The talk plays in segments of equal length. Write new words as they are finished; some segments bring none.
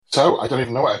So I don't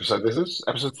even know what episode this is.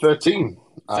 Episode 13.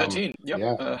 13. Yep.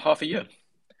 Yeah. Half a year.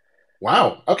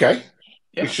 Wow. Okay.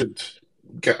 We Yeah. should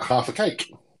get half a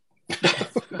cake.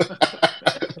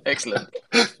 Excellent.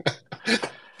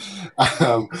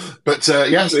 um, but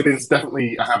yes, it is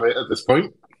definitely a habit at this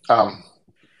point. Um,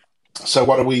 so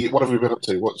what have we been up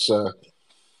to? What's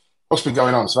been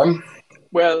going on, Sven?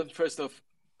 Well, first off,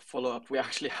 follow up. We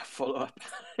actually have follow up.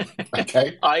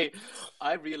 Okay. I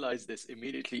I realized this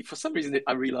immediately. For some reason,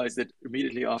 I realized it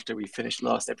immediately after we finished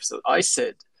last episode. I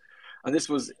said, and this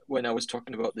was when I was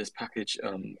talking about this package.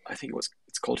 I think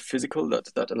it's called Physical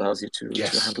that allows you to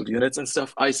Yes. handle units and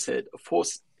stuff. I said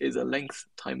force is a length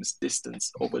times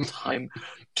distance over time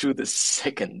to the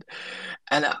second,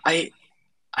 and I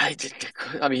did.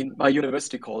 I mean, my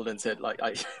university called and said, like,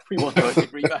 we want our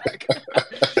degree back.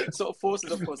 So force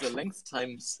is, of course, a length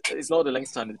times. It's not a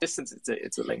length times distance.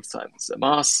 It's a length times a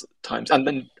mass times, and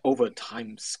then over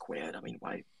time squared. I mean,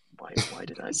 why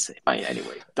did I say?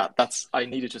 Anyway, that's I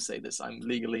needed to say this. I'm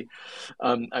legally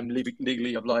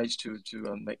obliged to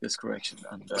make this correction.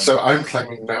 And So I'm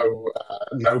claiming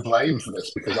no blame for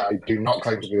this because I do not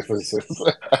claim to be a physicist.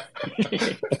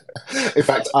 In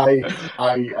fact,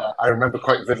 I remember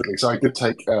quite vividly. So I did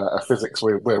take a physics.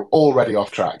 We're already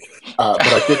off track, but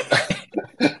I did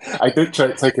I did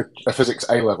take a physics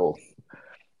A level,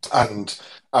 and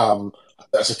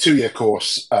that's a 2 year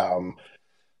course.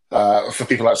 For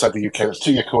people outside the UK, it's a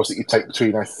 2 year course that you take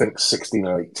between, I think, 16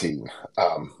 and 18.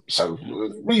 So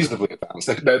reasonably advanced.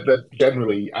 They're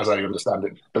generally, as I understand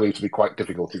it, believed to be quite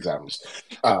difficult exams.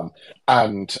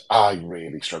 And I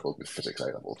really struggled with physics A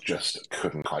level, just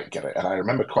couldn't quite get it. And I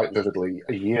remember quite vividly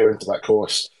a year into that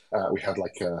course, we had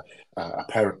like a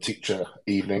parent teacher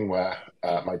evening where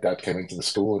my dad came into the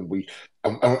school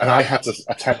and I had to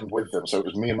attend with them. So it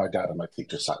was me and my dad and my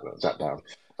teacher sat down.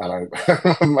 And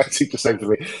my teacher said to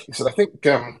me, he said, I think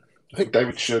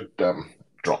David should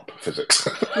drop physics.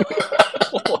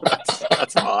 oh,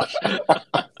 that's harsh.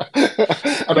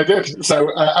 And I did.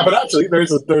 So, but actually,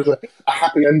 there's a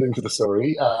happy ending to the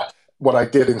story. What I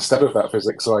did instead of that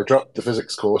physics, so I dropped the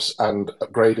physics course and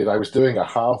upgraded. I was doing a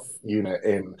half unit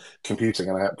in computing,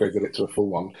 and I upgraded it to a full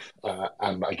one.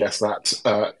 And I guess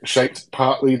that shaped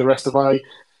partly the rest of my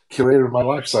career in my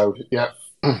life. So, yeah,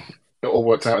 it all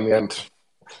worked out in the end.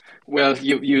 Well,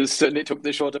 you certainly took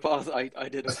the shorter path. I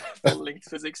did a full length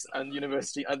physics and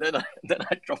university, and then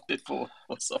I dropped it for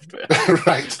software.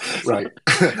 Right, right.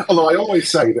 Although I always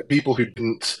say that people who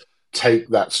didn't take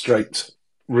that straight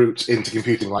route into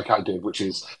computing like I did, which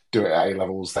is do it at A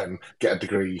levels, then get a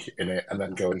degree in it, and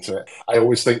then go into it. I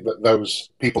always think that those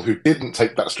people who didn't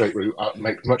take that straight route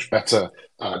make much better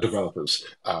developers.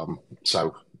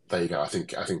 So there you go. I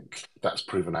think that's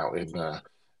proven out in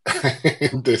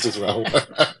this as well.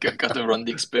 Got to run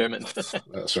the experiment.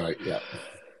 That's right. Yeah.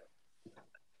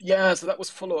 Yeah, so that was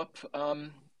follow up.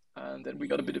 And then we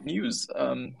got a bit of news.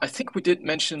 I think we did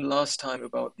mention last time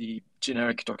about the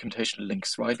generic documentation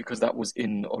links, right? Because that was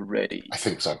in already. I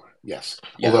think so. Yes.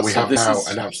 Yeah, Although we so have this now is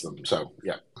announced them. So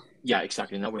yeah. yeah,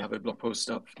 exactly. Now we have a blog post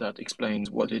up that explains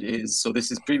what it is. So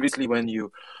this is previously when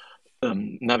you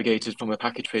navigated from a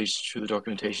package page to the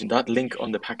documentation. That link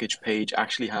on the package page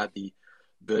actually had the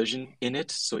version in it.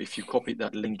 So if you copied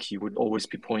that link, you would always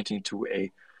be pointing to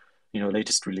a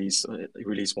latest release,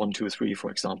 release 1, 2, 3,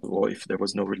 for example, or if there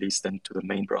was no release, then to the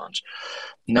main branch.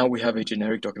 Now we have a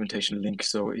generic documentation link,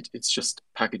 so it's just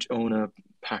package owner,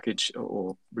 package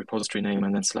or repository name,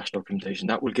 and then slash documentation.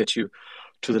 That will get you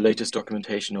to the latest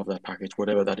documentation of that package,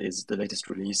 whatever that is, the latest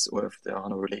release, or if there are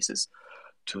no releases,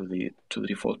 to the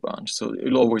default branch. So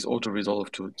it'll always auto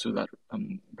resolve to that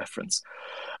reference.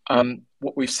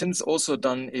 What we've since also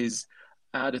done is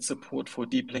added support for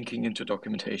deep linking into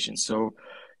documentation. So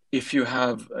if you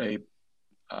have an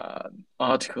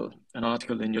article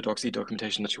in your doc.c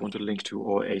documentation that you want to link to,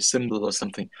 or a symbol or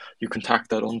something, you can tack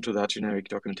that onto that generic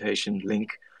documentation link,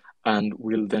 and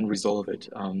we'll then resolve it.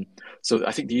 So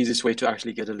I think the easiest way to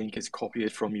actually get a link is copy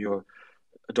it from your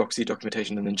doc.c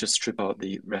documentation and then just strip out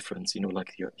the reference,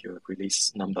 like your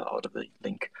release number out of the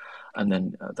link, and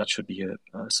then that should be a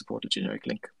supported generic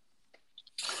link.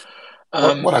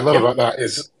 What I love about that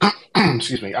is,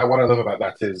 excuse me, what I love about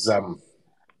that is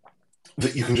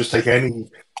that you can just take any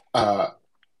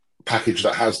package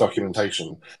that has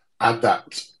documentation, add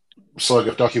that slug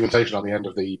of documentation on the end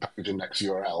of the package index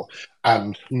URL,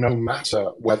 and no matter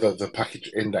whether the package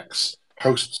index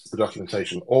hosts the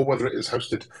documentation or whether it is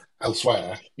hosted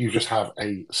elsewhere, you just have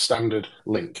a standard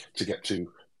link to get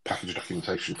to package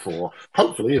documentation for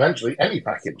hopefully eventually any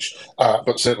package,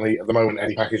 but certainly at the moment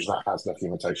any package that has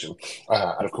documentation.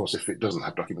 And of course, if it doesn't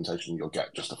have documentation, you'll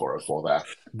get just a 404 there.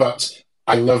 But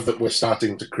I love that we're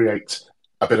starting to create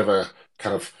a bit of a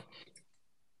kind of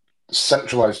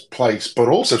centralized place, but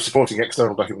also supporting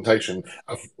external documentation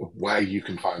of where you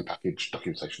can find package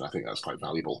documentation. I think that's quite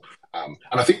valuable, and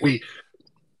I think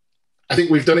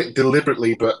we've done it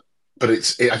deliberately, but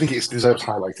I think it deserves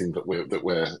highlighting that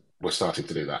we're starting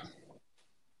to do that.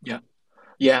 Yeah.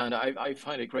 Yeah, and I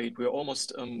find it great. We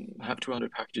almost have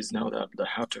 200 packages now that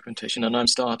have documentation, and I'm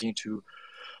starting to.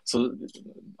 So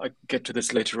I get to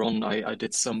this later on. I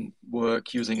did some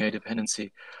work using a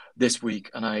dependency this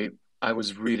week, and I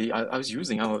was really I was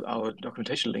using our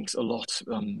documentation links a lot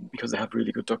because they have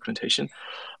really good documentation.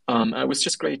 And it was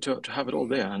just great to have it all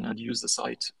there and use the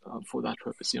site for that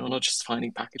purpose. Not just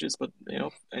finding packages, but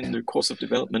in the course of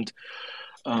development,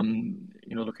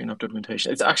 looking up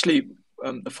documentation. It's actually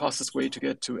the fastest way to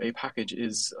get to a package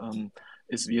is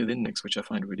via the index, which I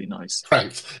find really nice.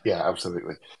 Right. Yeah,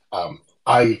 absolutely.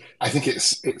 I think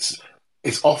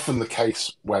it's often the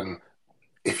case when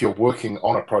if you're working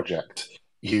on a project,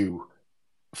 you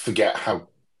forget how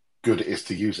good it is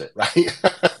to use it, right?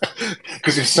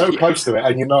 Because you're so Yeah. close to it,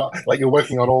 and you're not like you're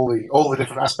working on all the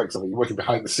different aspects of it. You're working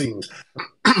behind the scenes.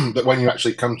 That when you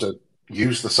actually come to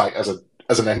use the site as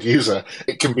an end user,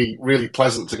 it can be really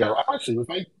pleasant to go. Oh, actually,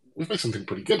 we've made something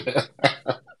pretty good here.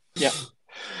 Yeah.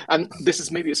 And this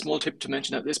is maybe a small tip to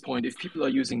mention at this point. If people are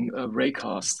using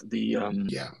Raycast,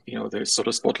 Yeah. the sort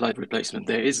of Spotlight replacement,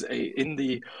 there is in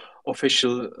the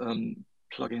official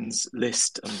plugins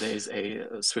list, and there's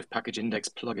a Swift Package Index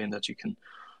plugin that you can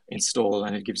install,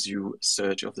 and it gives you a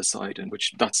search of the site, and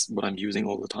that's what I'm using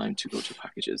all the time to go to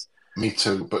packages. Me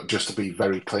too, but just to be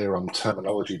very clear on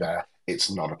terminology there, it's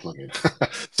not a plugin.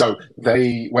 So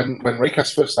when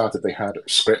Raycast first started, they had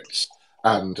scripts,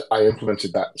 and I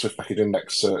implemented that Swift Package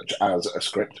Index search as a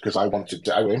script because I implemented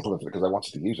it because I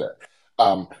wanted to use it.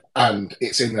 And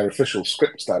it's in their official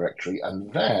scripts directory,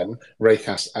 and then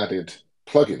Raycast added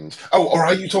plugins. Oh, or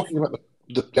are you talking about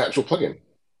the actual plugin?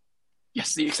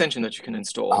 Yes, the extension that you can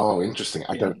install. Oh, interesting.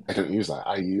 I Yeah. don't use that.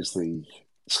 I use the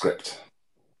script.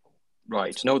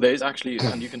 Right. No, there is actually,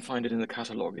 and you can find it in the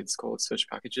catalog. It's called Search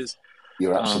Packages.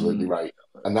 You're absolutely Um, right.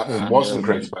 And that one and wasn't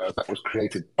created by us, that was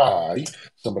created by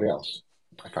somebody else.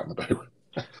 I can't remember who.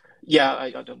 yeah,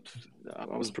 I don't. I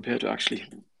wasn't prepared to actually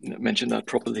mention that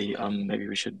properly. Maybe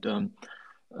we should do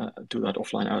that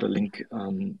offline. Add a link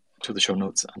to the show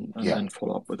notes and Yeah. then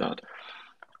follow up with that.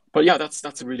 But yeah,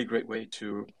 that's a really great way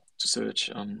to search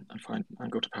and find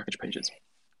and go to package pages.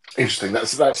 Interesting.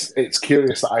 That's it's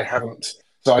curious that I haven't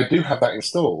so I do have that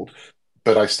installed,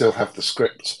 but I still have the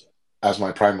script as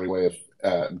my primary way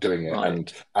of doing it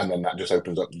Right. and then that just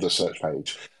opens up the search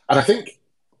page. And I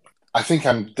think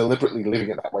I'm deliberately leaving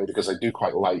it that way because I do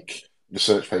quite like the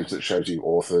search page that shows you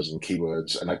authors and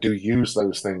keywords, and I do use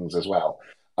those things as well.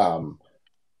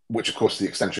 Which of course is the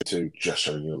extension to just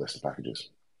showing you a list of packages.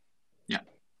 Yeah.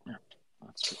 Yeah.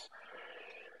 That's true.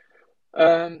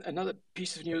 Another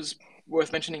piece of news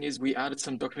worth mentioning is we added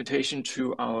some documentation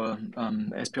to our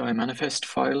SPI manifest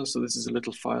file. So this is a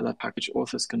little file that package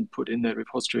authors can put in their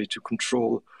repository to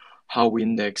control how we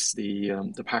index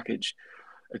the package.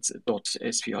 It's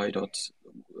 .spi.yaml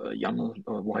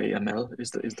or YML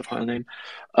is the file name.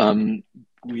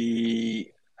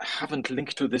 We haven't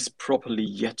linked to this properly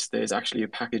yet. There's actually a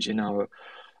package in our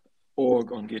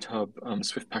org on GitHub,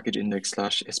 Swift Package Index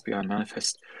 /SPI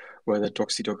manifest, where the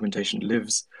doxy documentation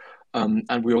lives.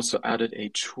 And we also added a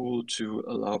tool to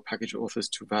allow package authors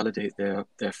to validate their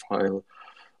file,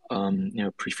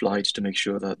 pre-flight to make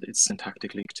sure that it's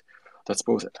syntactic linked. That's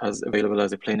both as available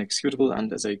as a plain executable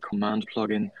and as a command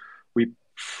plugin. We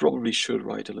probably should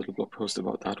write a little blog post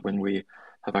about that when we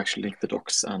have actually linked the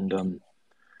docs and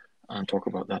talk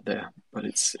about that there. But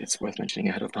it's worth mentioning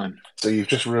ahead of time. So you've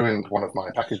just ruined one of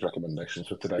my package recommendations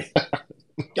for today.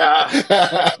 Yeah,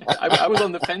 I was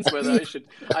on the fence whether I should.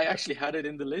 I actually had it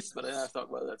in the list, but then I thought,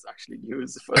 well, that's actually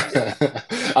news for me.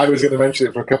 I was going to mention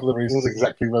it for a couple of reasons,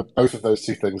 exactly both of those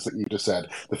two things that you just said.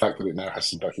 The fact that it now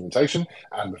has some documentation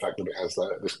and the fact that it has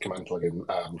this command plugin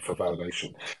for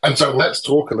validation. And so let's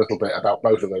talk a little bit about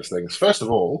both of those things. First of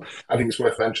all, I think it's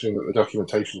worth mentioning that the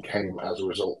documentation came as a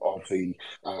result of the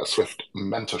Swift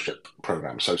mentorship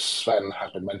program. So Sven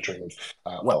has been mentoring,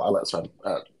 I'll let Sven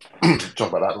talk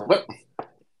about that a little bit.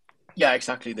 Yeah,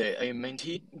 exactly. A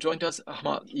mentee joined us,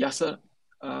 Ahmad Yasser,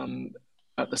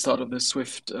 at the start of the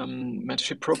Swift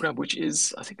mentorship program, which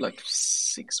is, I think, like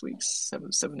 6 weeks,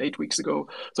 8 weeks ago.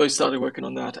 So I started working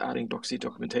on that, adding doxy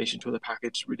documentation to the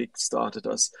package, really started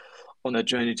us on that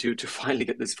journey to finally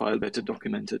get this file better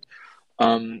documented,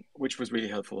 which was really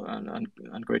helpful and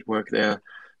great work there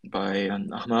by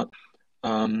Ahmad.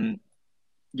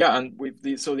 Yeah,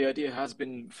 and so the idea has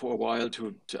been for a while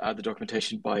to add the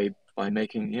documentation by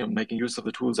making making use of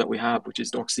the tools that we have, which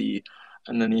is Doxy,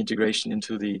 and then the integration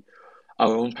into the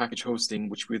our own package hosting,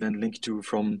 which we then link to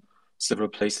from several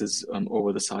places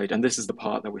over the site. And this is the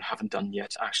part that we haven't done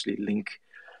yet, actually link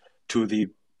to the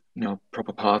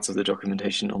proper parts of the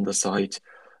documentation on the site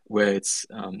where it's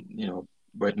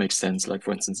where it makes sense. Like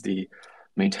for instance, the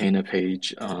maintainer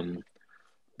page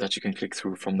that you can click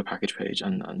through from the package page,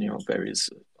 and various.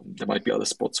 There might be other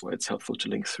spots where it's helpful to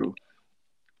link through.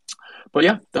 But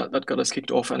yeah, that got us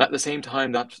kicked off, and at the same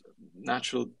time, that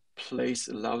natural place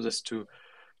allows us to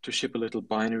ship a little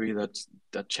binary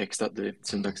that checks that the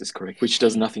syntax is correct, which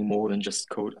does nothing more than just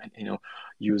code,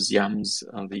 use yams,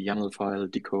 the YAML file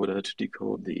decoder to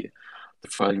decode the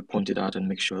file you pointed at and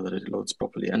make sure that it loads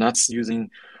properly. And that's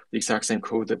using the exact same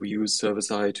code that we use server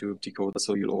side to decode,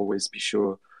 so you'll always be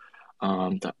sure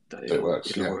that It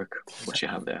works. it'll work what you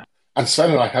have there. And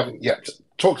Sven and I haven't yet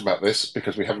talked about this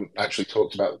because we haven't actually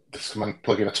talked about this command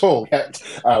plugin at all yet.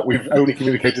 We've only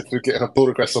communicated through GitHub pull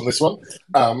requests on this one.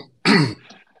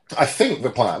 I think the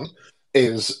plan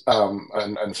is,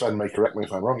 and Sven may correct me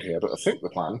if I'm wrong here, but I think the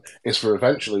plan is for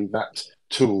eventually that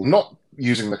tool, not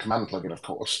using the command plugin, of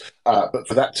course, but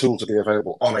for that tool to be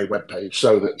available on a web page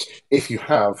so that if you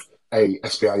have a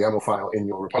SPI YAML file in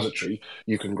your repository,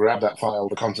 you can grab that file,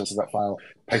 the contents of that file,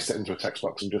 paste it into a text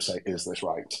box and just say, is this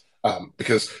right?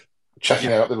 Because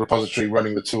checking out the repository,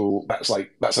 running the tool, that's an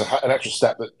extra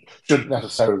step that shouldn't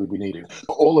necessarily be needed.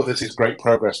 But all of this is great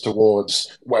progress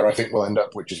towards where I think we'll end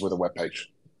up, which is with a web page.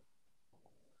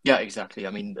 Yeah, exactly. I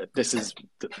mean, this is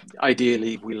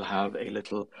ideally we'll have a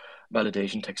little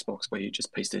validation text box where you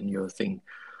just paste in your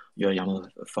YAML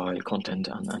file content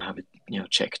and have it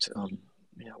checked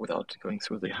without going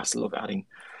through the hassle of adding.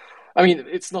 I mean,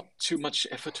 it's not too much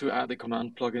effort to add the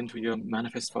command plugin to your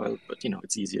manifest file, but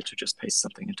it's easier to just paste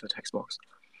something into a text box.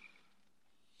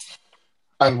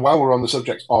 And while we're on the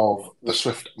subject of the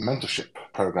Swift mentorship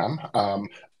program,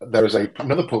 there is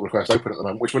another pull request open at the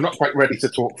moment, which we're not quite ready to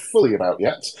talk fully about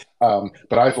yet.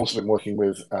 But I've also been working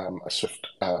with a Swift,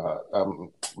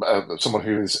 someone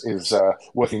who is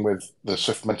working with the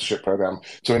Swift mentorship program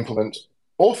to implement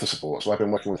author support. So I've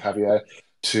been working with Javier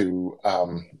to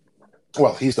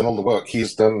well, he's done all the work.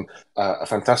 He's done a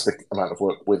fantastic amount of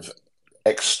work with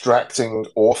extracting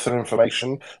author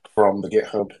information from the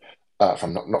GitHub, not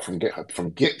from GitHub, from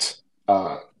Git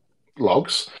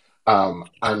logs.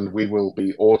 And we will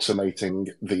be automating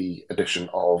the addition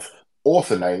of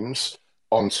author names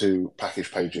onto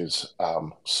package pages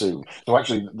soon. So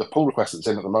actually, the pull request that's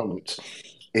in at the moment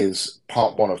is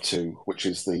part 1 of 2, which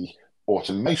is the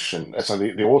automation, so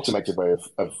the automated way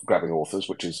of grabbing authors,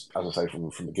 which is, as I say,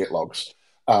 from the Git logs.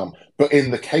 But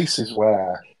in the cases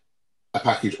where a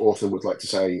package author would like to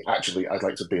say, actually, I'd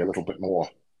like to be a little bit more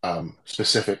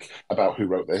specific about who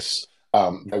wrote this,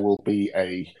 there will be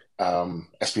a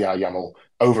SPI YAML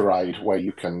override where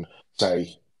you can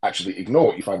say, actually, ignore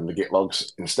what you find in the Git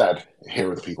logs. Instead, here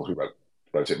are the people who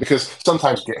wrote it. Because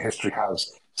sometimes Git history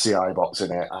has CI bots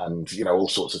in it and all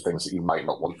sorts of things that you might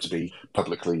not want to be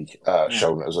publicly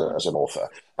shown as an author.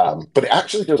 But it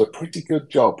actually does a pretty good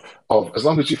job of, as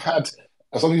long as you've had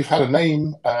a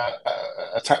name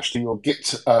attached to your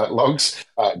Git logs,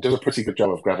 it does a pretty good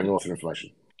job of grabbing author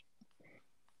information.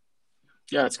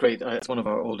 Yeah, it's great. It's one of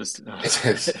our oldest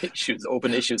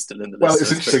open issues still in the list. Well,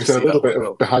 it's interesting. So a little bit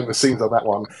of behind the scenes on that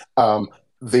one.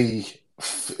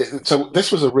 So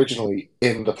this was originally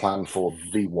in the plan for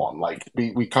V1. Like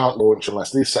we can't launch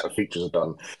unless these set of features are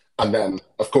done. And then,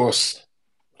 of course,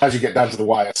 as you get down to the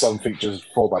wire, some features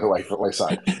fall by the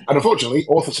wayside. And unfortunately,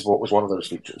 author support was one of those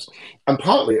features. And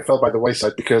partly it fell by the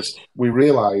wayside because we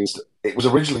realized it was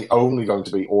originally only going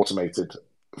to be automated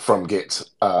from Git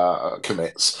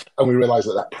commits, and we realized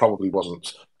that probably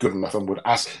wasn't good enough and would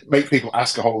make people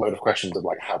ask a whole load of questions of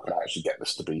like, how can I actually get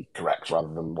this to be correct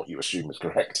rather than what you assume is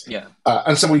correct? Yeah.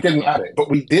 And so we didn't add it, but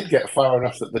we did get far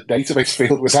enough that the database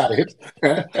field was added.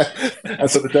 And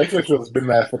so the database field has been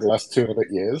there for the last 2 and a bit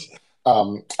years.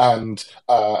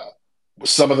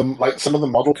 Some of the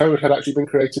model code had actually been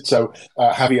created. So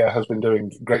Javier has been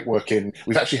doing great work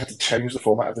we've actually had to change the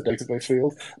format of the database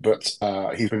field, but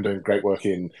he's been doing great work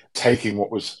in taking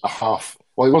what was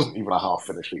it wasn't even a half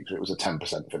finished feature, it was a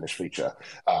 10% finished feature,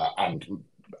 and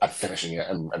finishing it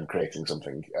and creating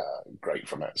something great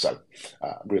from it. So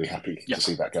really happy to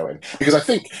see that going. Because I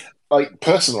think,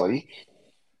 personally,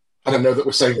 and I know that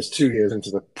we're saying this 2 years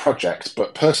into the project,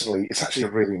 but personally, it's actually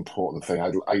a really important thing.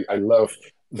 I love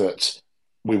that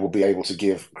we will be able to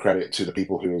give credit to the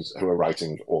people who are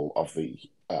writing all of the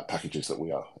packages that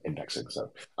we are indexing.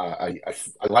 So I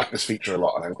like this feature a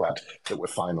lot, and I'm glad that we're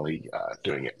finally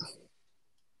doing it.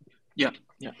 Yeah,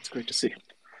 it's great to see.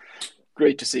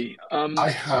 Great to see. I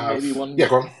have maybe one. Yeah,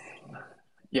 go on.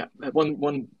 Yeah,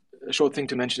 one short thing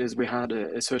to mention is we had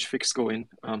a search fix go in.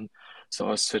 So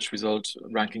our search result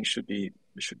ranking should be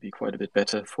quite a bit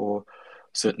better for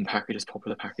certain packages,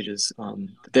 popular packages.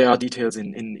 There are details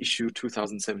in issue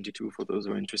 2072 for those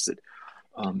who are interested.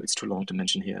 It's too long to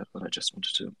mention here, but I just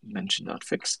wanted to mention that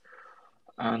fix.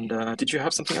 And did you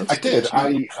have something else? I did.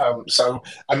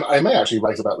 I may actually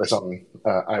write about this on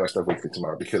iOS Dev Weekly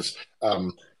tomorrow, because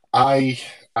I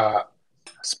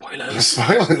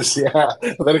Spoilers. Yeah.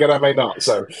 But then again, I may not.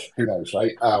 So who knows,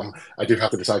 right? I do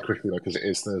have to decide quickly though, because it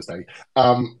is Thursday.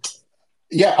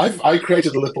 Yeah, I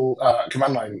created a little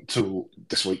command line tool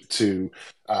this week to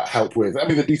help with. I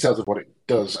mean, the details of what it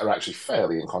does are actually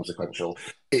fairly inconsequential.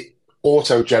 It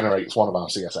auto generates one of our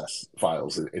CSS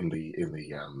files in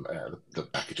the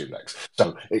package index.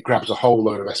 So it grabs a whole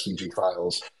load of SVG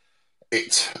files.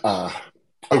 It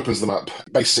opens them up,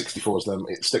 base 64s them,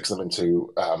 it sticks them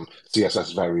into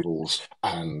CSS variables,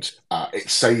 and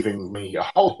it's saving me a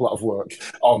whole lot of work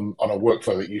on a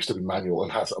workflow that used to be manual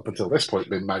and has up until this point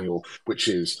been manual, which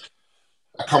is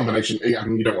a combination. I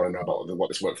mean, you don't want to know about what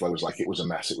this workflow was like. It was a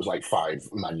mess. It was like 5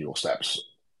 manual steps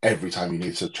every time you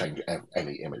need to change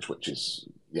any image, which is,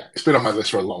 yeah, it's been on my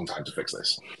list for a long time to fix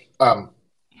this.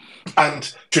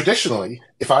 And traditionally,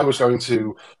 if I was going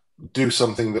to do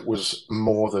something that was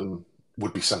more than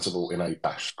would be sensible in a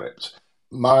bash script,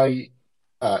 my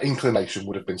inclination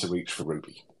would have been to reach for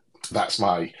Ruby. That's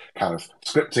my kind of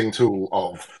scripting tool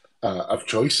of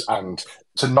choice, and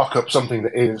to knock up something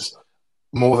that is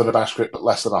more than a bash script but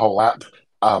less than a whole app,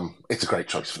 it's a great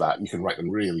choice for that. You can write them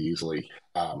really easily,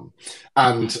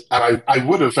 and I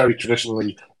would have very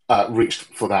traditionally reached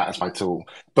for that as my tool.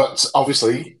 But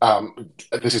obviously,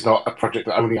 this is not a project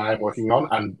that only I am working on,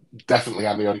 and definitely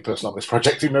I'm the only person on this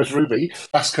project who knows Ruby.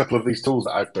 Last couple of these tools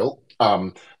that I've built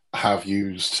have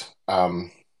used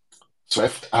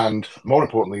Swift, and more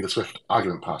importantly, the Swift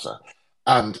argument parser.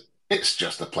 And it's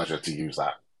just a pleasure to use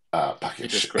that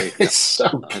package. It's great. It's so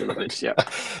good. I love it, yeah.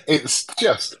 It's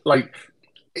just like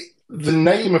the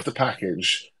name of the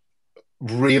package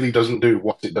really doesn't do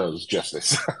what it does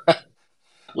justice.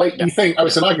 Like, you think, oh,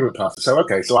 it's an argument parser, so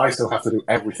okay, so I still have to do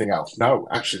everything else. No,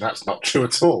 actually, that's not true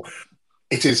at all.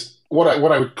 It is what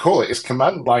I would call it is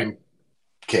command line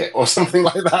kit or something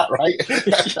like that, right?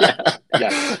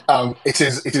 Yeah. It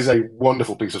is a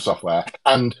wonderful piece of software,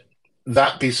 and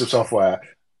that piece of software,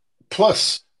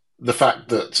 plus the fact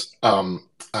that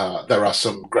there are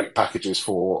some great packages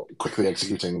for quickly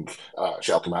executing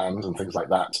shell commands and things like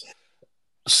that.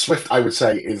 Swift, I would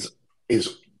say, is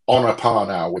on a par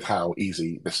now with how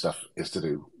easy this stuff is to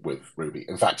do with Ruby.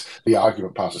 In fact, the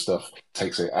argument parser stuff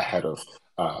takes it ahead of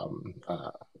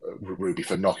Ruby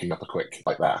for knocking up a quick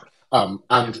like that.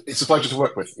 And it's a pleasure to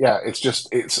work with. Yeah, it's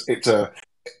a.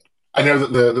 I know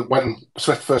that when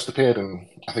Swift first appeared, and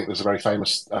I think there's a very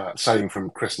famous saying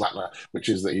from Chris Lattner, which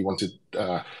is that he wanted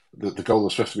the goal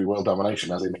of Swift to be world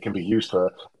domination, as in it can be used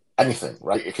for anything,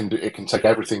 right? It can take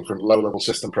everything from low-level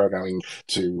system programming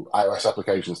to iOS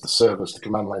applications to servers to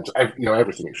command line to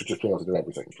everything. It should just be able to do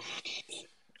everything.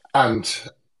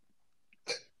 And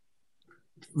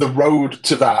the road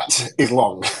to that is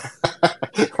long,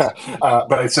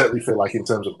 but I certainly feel like in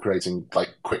terms of creating like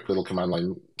quick little command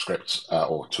line scripts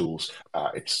or tools,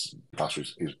 it's Parser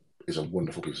is a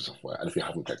wonderful piece of software. And if you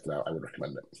haven't checked it out, I would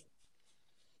recommend it.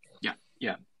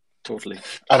 Yeah. Totally.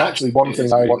 And actually, one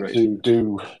thing I want to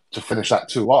do to finish that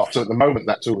tool off. So at the moment,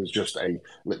 that tool is just a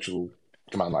literal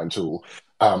command line tool.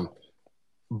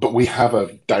 But we have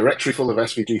a directory full of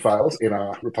SVG files in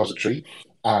our repository,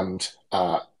 and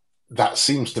that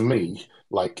seems to me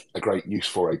like a great use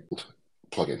for a build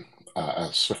plugin, a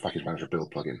Swift Package Manager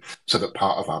build plugin. So that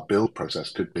part of our build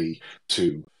process could be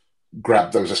to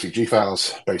grab those SVG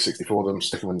files, base 64 them,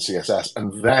 stick them in CSS,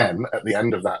 and then at the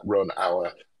end of that, run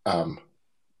our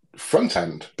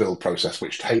front-end build process,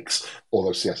 which takes all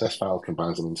those CSS files,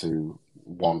 combines them into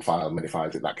one file,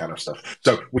 minifies it, that kind of stuff.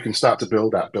 So we can start to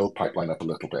build that build pipeline up a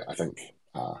little bit, I think,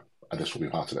 and this will be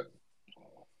part of it.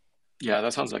 Yeah,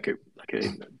 that sounds like a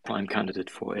prime candidate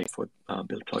for a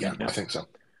build plugin. Yeah, I think so.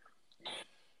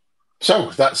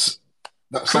 So that's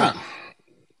cool. That.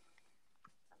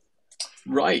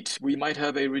 Right, we might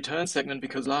have a return segment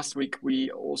because last week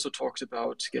we also talked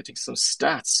about getting some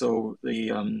stats. So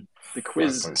the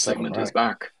quiz segment is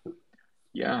back.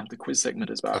 Yeah, the quiz segment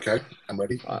is back. Okay, I'm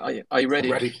ready. Are you ready?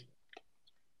 I'm ready.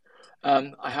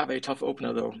 I have a tough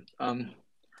opener though.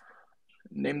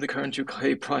 Name the current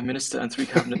UK Prime Minister and three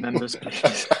cabinet members,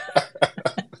 please.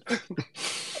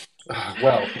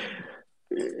 Well,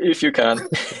 If you can.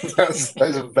 that's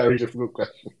a very difficult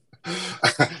question.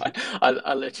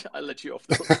 I'll let you off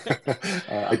the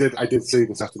hook. I did see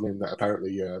this afternoon that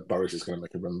apparently Boris is going to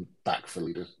make a run back for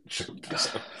leadership.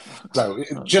 So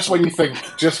just when you think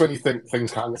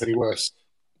things can't get any worse.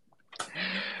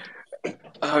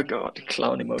 Oh God,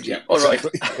 clown emoji. Yeah, All right.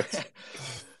 exactly.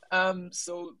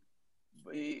 So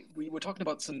we were talking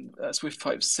about some Swift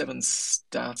 5.7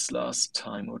 stats last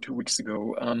time or 2 weeks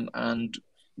ago, and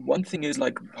one thing is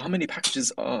like how many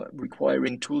packages are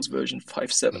requiring tools version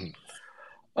 5.7?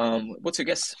 What's your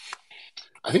guess?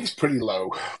 I think it's pretty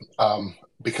low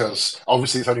because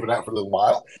obviously it's only been out for a little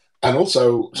while, and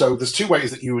also so there's two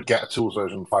ways that you would get a tools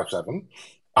version 5.7.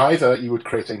 Either you would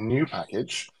create a new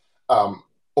package,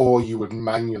 or you would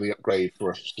manually upgrade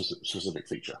for a specific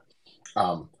feature.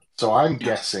 So I'm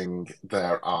guessing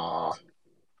there are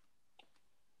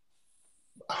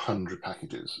 100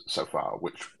 packages so far,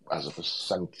 which as a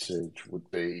percentage would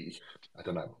be, I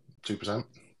don't know, 2%?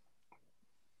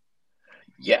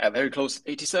 Yeah, very close.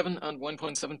 87 and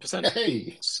 1.7%.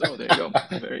 Hey! So there you go.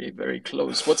 Very, very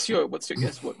close. What's your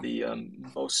guess what the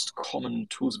most common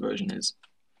tools version is?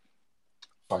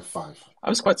 5.5. I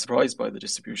was quite surprised by the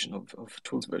distribution of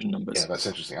tools version numbers. Yeah, that's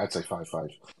interesting. I'd say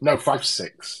 5.5. No,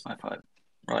 5.6. 5.5.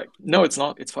 Right. No, it's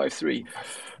not. It's 5.3.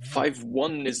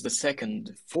 5.1 is the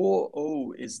second.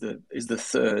 4.0 is the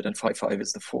third, and 5.5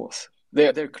 is the fourth.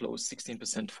 They're close. 16%,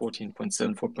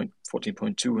 14.7,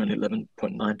 14.2, and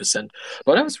 11.9%.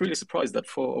 But I was really surprised that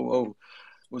 4.0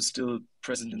 was still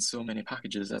present in so many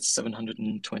packages. That's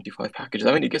 725 packages.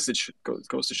 I mean, I guess it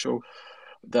goes to show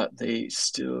that they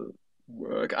still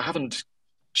work. I haven't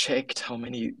checked how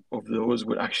many of those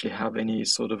would actually have any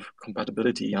sort of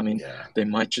compatibility. I mean, they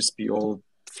might just be all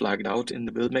flagged out in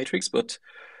the build matrix, but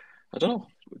I don't know.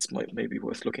 It's maybe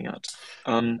worth looking at.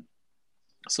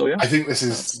 So yeah, I think this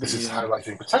is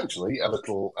highlighting potentially a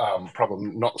little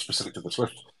problem, not specific to the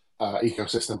Swift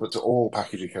ecosystem, but to all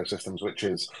package ecosystems, which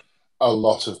is a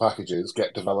lot of packages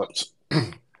get developed,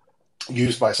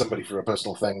 used by somebody for a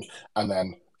personal thing, and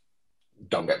then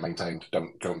don't get maintained,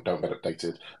 don't get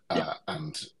updated,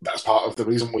 and that's part of the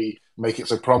reason we make it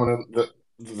so prominent that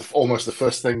almost the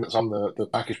first thing that's on the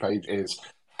package page is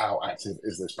how active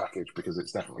is this package, because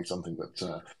it's definitely something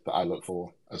that I look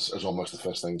for as almost the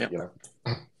first thing. You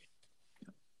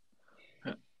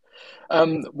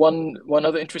know. One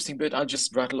other interesting bit, I'll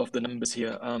just rattle off the numbers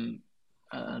here. And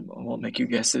I won't make you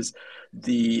guess, is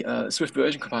the Swift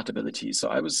version compatibility. So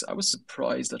I was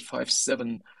surprised that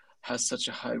 5.7 has such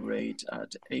a high rate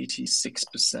at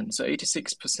 86%. So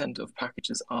 86% of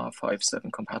packages are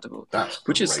 5.7 compatible,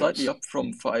 which is slightly up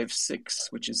from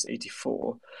 5.6, which is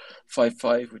 84,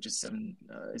 5.5, which is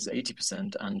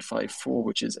 80%, and 5.4,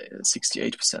 which is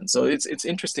 68%. So it's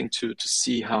interesting to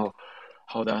see how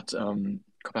that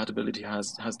compatibility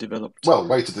has developed. Well,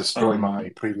 way to destroy my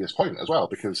previous point as well,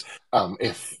 because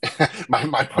if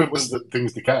my point was that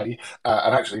things decay,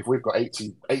 and actually if we've got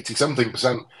 80 something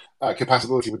percent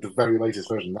compatibility with the very latest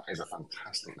version, that is a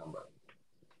fantastic number.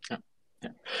 Yeah.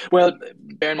 Well,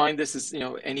 bear in mind this is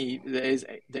there is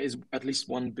at least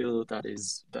one build that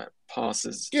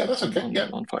passes. Yeah, that's okay.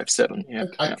 On 5.7. Yeah,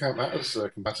 I count that as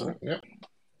compatible. Yeah.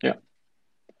 Yeah.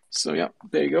 So yeah,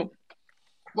 there you go.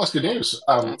 Well, that's good news.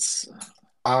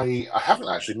 I haven't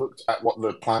actually looked at what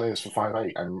the plan is for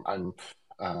 5.8.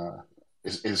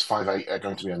 Is 5.8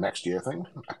 going to be a next year thing?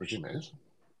 I presume it is.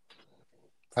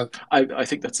 I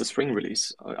think that's a spring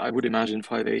release. I would imagine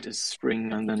 5.8 is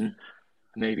spring, and then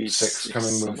maybe 6 coming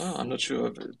summer. I'm not sure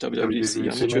of WWDC.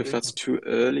 I'm not sure if that's too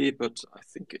early, but I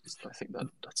think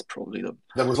that's probably the.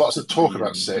 There was lots of talk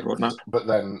about 6, but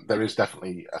then there is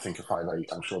definitely, I think, a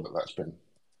 5.8. I'm sure that's been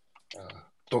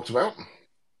talked about.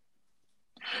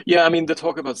 Yeah, I mean, the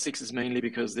talk about 6 is mainly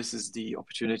because this is the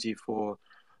opportunity for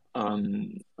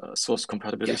source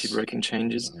compatibility breaking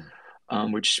changes,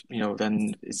 which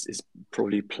then is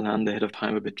probably planned ahead of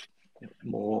time a bit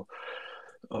more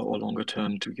or longer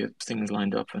term to get things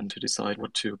lined up and to decide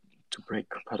what to break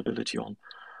compatibility on.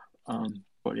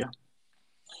 But yeah,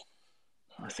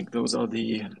 I think those are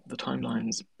the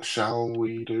timelines. Shall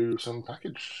we do some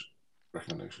package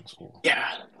recommendations?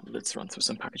 Yeah, let's run through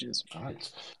some packages. All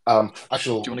right. Do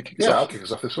you want to kick us off? I'll kick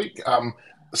us off this week.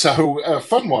 So a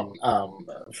fun one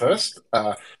first.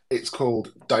 It's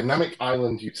called Dynamic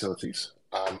Island Utilities.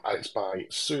 And it's by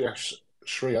Suyash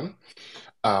Shriyan.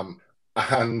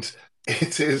 And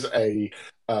it is a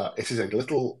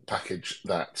little package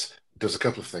that does a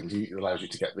couple of things. It allows you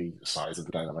to get the size of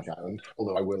the dynamic island,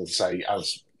 although I will say,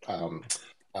 as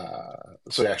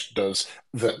Suyash does,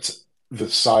 that the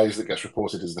size that gets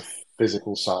reported is the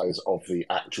physical size of the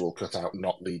actual cutout,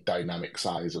 not the dynamic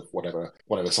size of whatever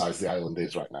size the island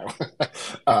is right now.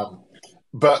 um,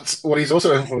 but what he's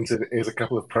also implemented is a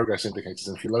couple of progress indicators.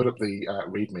 And if you load up the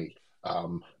README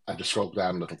and just scroll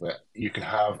down a little bit, you can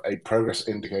have a progress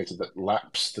indicator that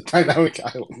laps the dynamic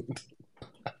island,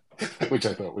 which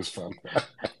I thought was fun.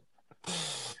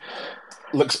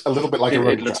 Looks a little bit like a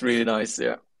running It looks track. really nice,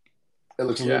 yeah. It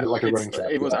looks a little Yeah, bit like a running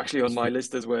track. it was Yeah. actually on my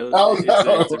list as well. Oh It's a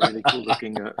no! really cool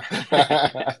looking.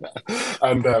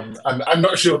 And I'm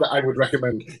not sure that I would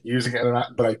recommend using it in an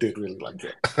app, but I did really like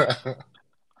it.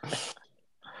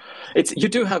 It's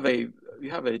you have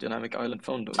a dynamic island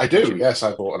phone, I don't do. you? Yes,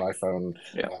 I bought an iPhone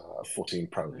Yeah. 14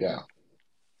 Pro. Yeah. Yeah.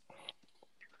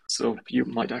 So you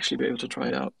might actually be able to try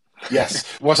it out. Yes.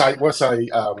 What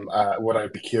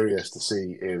I'd be curious to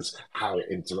see is how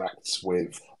it interacts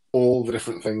with all the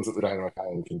different things that the dynamic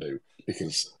island can do,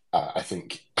 because I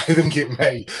think it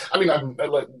may. I mean, I'm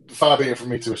like, far be it from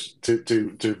me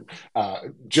to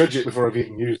judge it before I've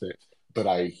even used it, but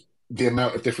the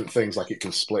amount of different things, like it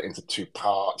can split into two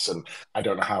parts, and I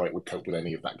don't know how it would cope with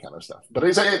any of that kind of stuff. But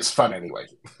it's fun anyway.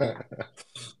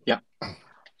 Yeah,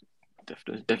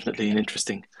 definitely an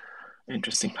interesting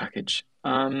package.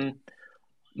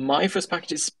 My first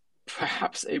package is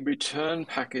perhaps a return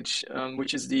package,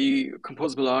 which is the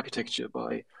Composable Architecture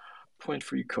by Point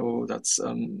Free Co. That's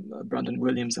Brandon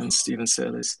Williams and Stephen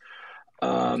Salis.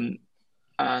 Um,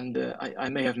 and I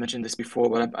may have mentioned this before,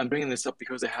 but I'm bringing this up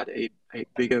because they had a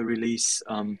bigger release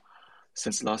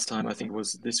since last time. I think it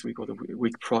was this week or the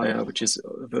week prior, which is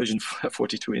version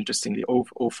 42, interestingly,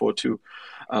 042.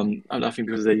 I'm laughing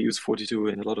because they use 42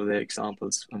 in a lot of their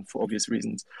examples for obvious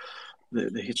reasons. The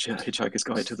Hitchhiker's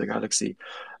Guide to the Galaxy.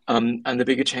 And the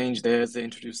bigger change there is they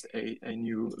introduced a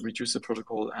new reducer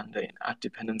protocol and an add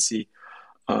dependency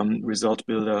result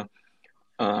builder.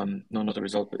 No, not a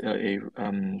result, a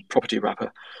property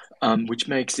wrapper, which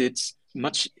makes it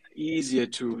much easier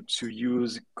to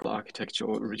use architecture,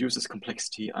 or reduces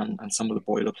complexity and some of the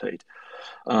boilerplate.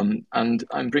 And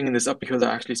I'm bringing this up because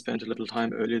I actually spent a little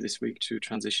time earlier this week to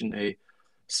transition a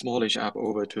smallish app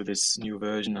over to this new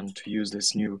version and to use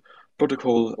this new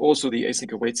protocol. Also the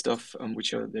async await stuff,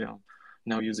 which they are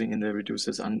now using in their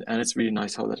reducers, and it's really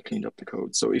nice how that cleaned up the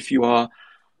code. So if you are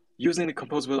using the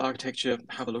composable architecture,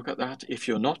 have a look at that. If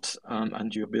you're not,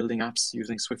 and you're building apps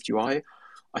using Swift UI,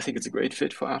 I think it's a great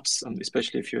fit for apps,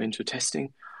 especially if you're into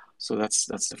testing. So that's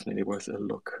definitely worth a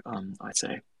look, I'd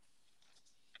say.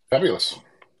 Fabulous.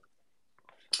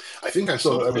 I think I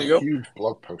saw So there there was you a go. huge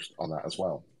blog post on that as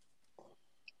well.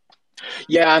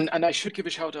 Yeah, and I should give a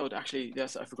shout out. Actually,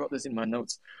 yes, I forgot this in my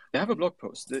notes. They have a blog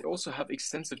post. They also have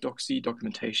extensive doc.c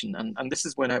documentation, and this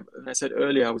is when I said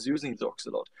earlier I was using docs a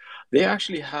lot. They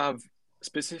actually have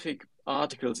specific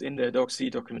articles in their doc.c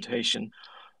documentation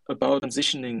about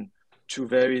transitioning to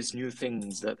various new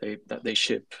things that they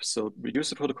ship. So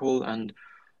reducer protocol and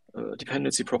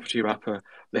dependency property wrapper,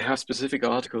 they have specific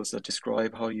articles that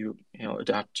describe how you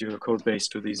adapt your code base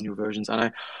to these new versions.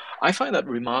 And I find that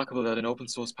remarkable that an open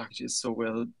source package is so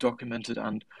well documented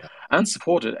and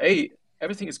supported.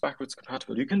 Everything is backwards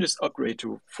compatible. You can just upgrade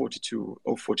to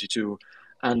 42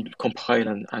 and compile,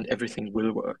 and everything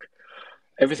will work.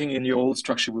 Everything in your old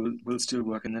structure will still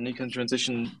work, and then you can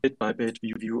transition bit by bit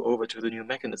view over to the new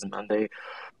mechanism, and they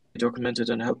document it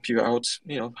and help you out,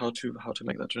 how to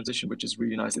make that transition, which is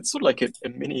really nice. It's sort of like a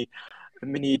mini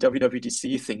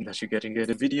WWDC thing that you get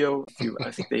a video. I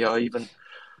think they are even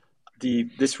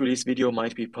this release video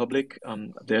might be public.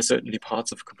 There are certainly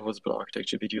parts of composable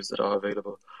architecture videos that are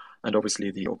available, and obviously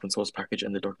the open source package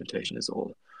and the documentation is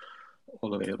all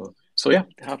available. So yeah,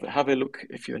 have a look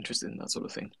if you're interested in that sort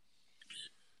of thing.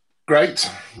 Great.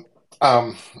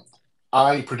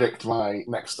 I predict my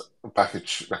next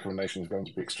package recommendation is going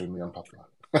to be extremely unpopular.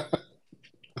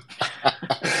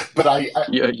 But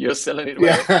you're selling it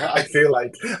well. Yeah, I feel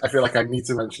like I need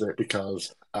to mention it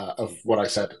because of what I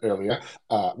said earlier,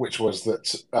 which was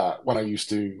that when I used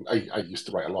to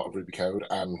write a lot of Ruby code,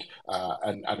 and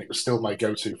it was still my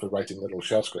go-to for writing little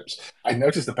shell scripts. I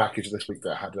noticed a package this week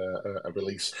that had a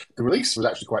release. The release was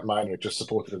actually quite minor; it just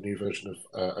supported a new version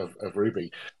of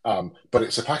Ruby, but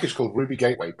it's a package called Ruby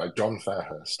Gateway by John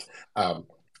Fairhurst.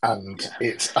 And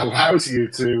it allows you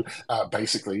to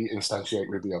basically instantiate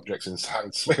Ruby objects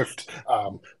inside Swift,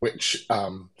 which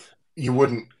you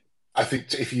wouldn't. I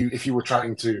think if you were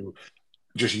trying to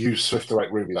just use Swift to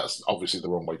write Ruby, that's obviously the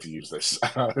wrong way to use this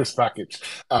this package.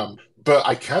 But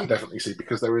I can definitely see,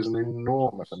 because there is an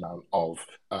enormous amount of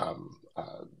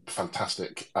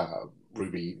fantastic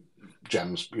Ruby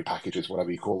gems, packages, whatever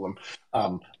you call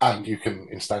them, and you can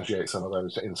instantiate some of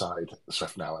those inside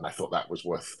Swift now. And I thought that was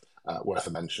worth worth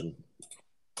a mention.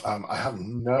 I have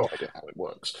no idea how it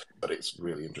works, but it's a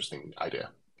really interesting idea.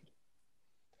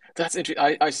 That's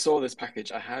interesting. I saw this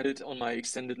package. I had it on my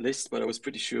extended list, but I was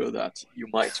pretty sure that you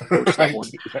might approach that Right? one.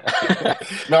 Yeah.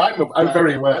 No, I'm But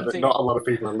very aware one that thing, not a lot of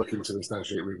people are looking to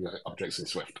instantiate Ruby objects in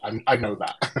Swift. I know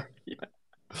that. yeah.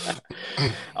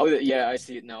 Oh yeah, I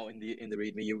see it now in the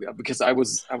README. Because I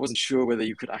wasn't sure whether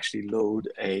you could actually load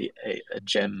a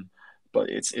gem, but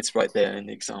it's right there in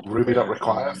the example where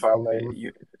Ruby.require file name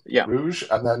you yeah Rouge,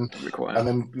 require. and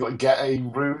then like, get a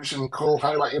Rouge and call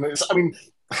highlight. I mean,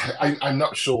 I'm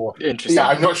not sure. Yeah, Interesting.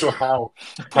 I'm not sure how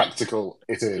practical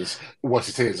it is. What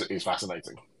it is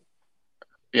fascinating.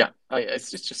 Yeah,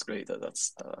 it's just great that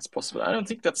that's possible. I don't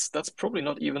think that's probably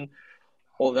not even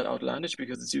all that outlandish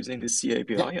because it's using the C Yeah.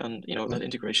 API, and that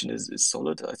integration is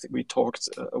solid. I think we talked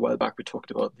a while back. We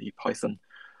talked about the Python.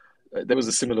 There was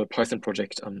a similar Python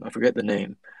project. I forget the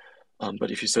name,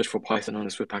 but if you search for Python on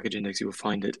the Swift package index, you will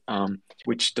find it,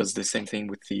 which does the same thing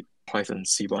with the Python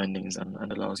C bindings and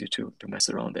allows you to mess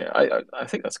around there. I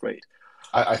think that's great.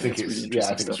 I I think think that's really I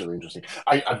interesting think it's stuff. really interesting.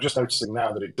 I'm just noticing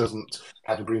now that it doesn't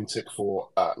have a green tick for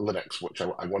Linux, which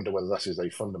I wonder whether that is a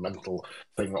fundamental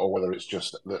thing or whether it's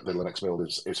just that the Linux build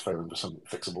is failing for some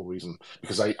fixable reason.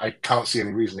 Because I can't see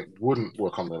any reason it wouldn't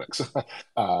work on Linux.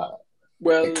 It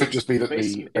Well, could just be that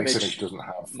base the base image image doesn't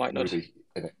have might not Ruby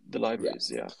in it. the Yeah.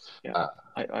 libraries. Yeah, yeah. Uh,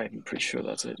 I'm pretty sure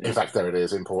that's it. in Yeah, fact, there it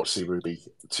is. Import C Ruby,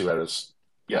 two errors.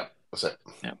 yeah, Yeah, that's it.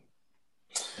 yeah.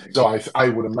 There you So go. I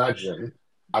would imagine.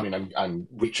 I mean, I'm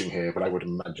reaching here, but I would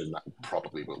imagine that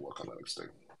probably will work on Linux too.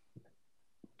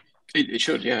 It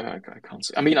should. Yeah, I can't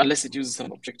see. I mean, unless it uses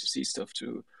some Objective C stuff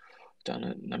to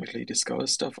dynamically discover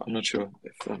stuff. I'm not sure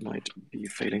if that might be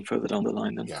failing further down the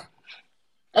line then. Yeah.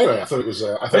 Anyway, I thought it was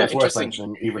But yeah, worth interesting.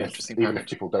 mentioning, Yeah, interesting even if package.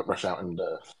 people don't rush out and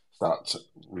start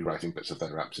rewriting bits of their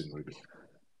apps in Ruby.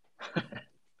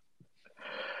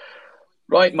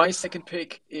 Right, my second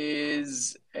pick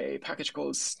is a package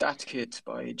called StatKit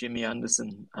by Jimmy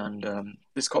Anderson, and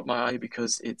this caught my eye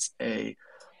because it's a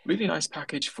really nice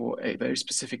package for a very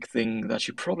specific thing that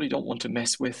you probably don't want to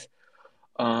mess with.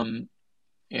 Um,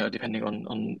 depending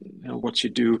on what you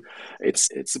do.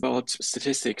 It's about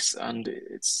statistics, and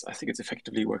I think it's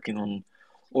effectively working on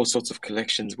all sorts of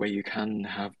collections where you can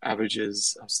have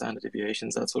averages, standard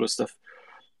deviations, that sort of stuff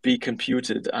be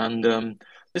computed. And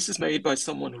this is made by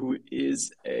someone who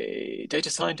is a data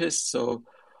scientist, so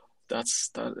that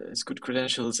is good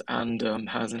credentials and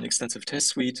has an extensive test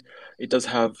suite. It does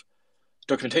have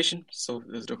documentation, so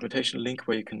there's a documentation link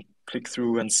where you can click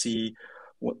through and see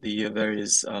what the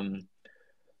various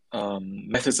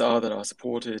methods are that are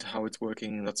supported, how it's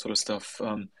working, that sort of stuff.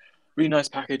 Really nice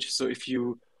package. So if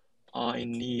you are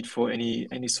in need for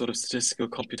any sort of statistical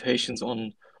computations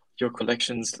on your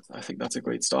collections, I think that's a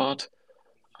great start.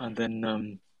 And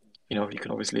then you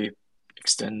can obviously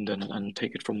extend and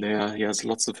take it from there. He has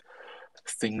lots of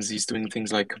things. He's doing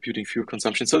things like computing fuel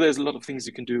consumption. So there's a lot of things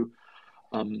you can do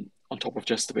on top of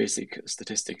just the basic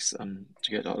statistics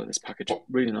to get out of this package.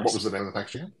 Really What nice. was the name of the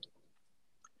package again?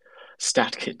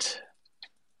 StatKit.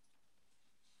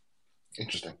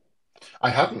 Interesting.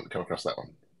 I hadn't come across that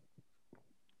one.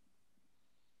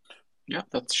 Yeah,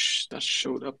 that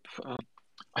showed up.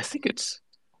 I think it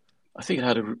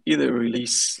had either a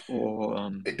release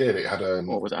or It did. It had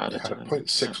or was added. it had a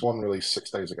 0.61 release 6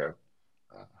 days ago.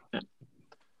 Yeah,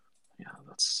 yeah,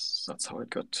 that's how it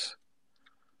got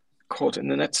caught in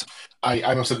the net.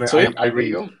 I must admit, So yeah, I there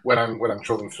you read go. when I'm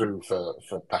trawling through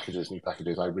for packages, new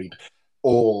packages. I read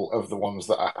all of the ones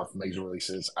that have major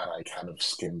releases, and I kind of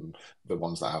skim the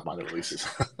ones that have minor releases.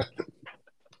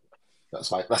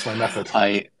 That's my method.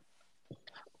 I'm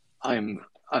I'm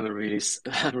I'm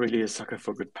really a sucker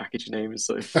for good package names.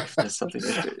 So if there's something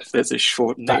if there's a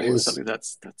short That name or is something that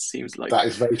seems like that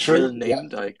is very well true. Yeah.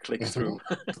 named, I click Mhm. through.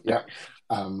 Yeah.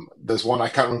 There's one I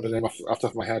can't remember the name off the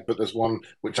top of my head, but there's one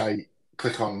which I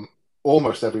click on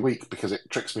almost every week because it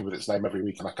tricks me with its name every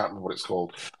week, and I can't remember what it's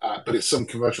called. But it's some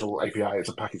commercial API. It's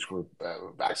a package for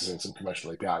accessing some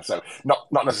commercial API. So not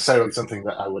necessarily something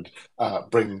that I would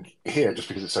bring here just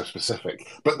because it's so specific.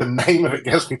 But the name of it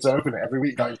gets me to open it every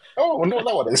week. Going, oh, I wonder what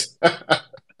that one is.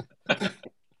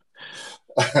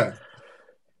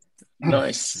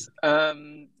 Nice.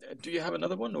 Do you have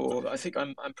another one, or I think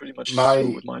I'm pretty much through My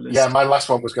with my list. my last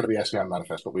one was going to be SPI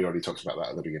manifest, but we already talked about that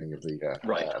at the beginning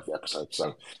Right. of the episode.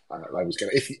 So I was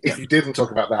going to Yeah. if you didn't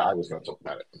talk about that, I was going to talk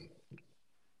about it.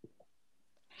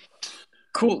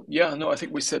 Cool. Yeah. No, I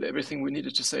think we said everything we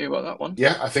needed to say about that one.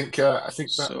 Yeah, I think that,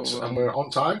 So and we're on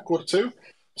time, 1:45.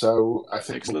 So I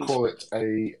think we'll excellent. call it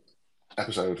a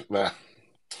episode there.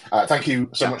 Thank you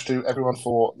so Yeah, much to everyone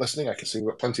for listening. I can see we've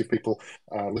got plenty of people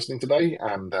listening today,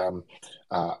 and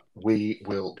we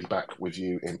will be back with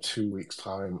you in 2 weeks'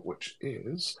 time, which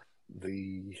is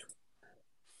the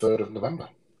 3rd of November.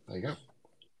 There you go.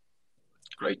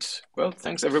 great. Well,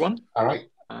 thanks everyone, All right.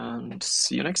 and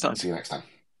see you next time. See you next time.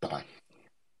 Bye bye.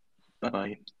 Bye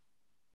bye.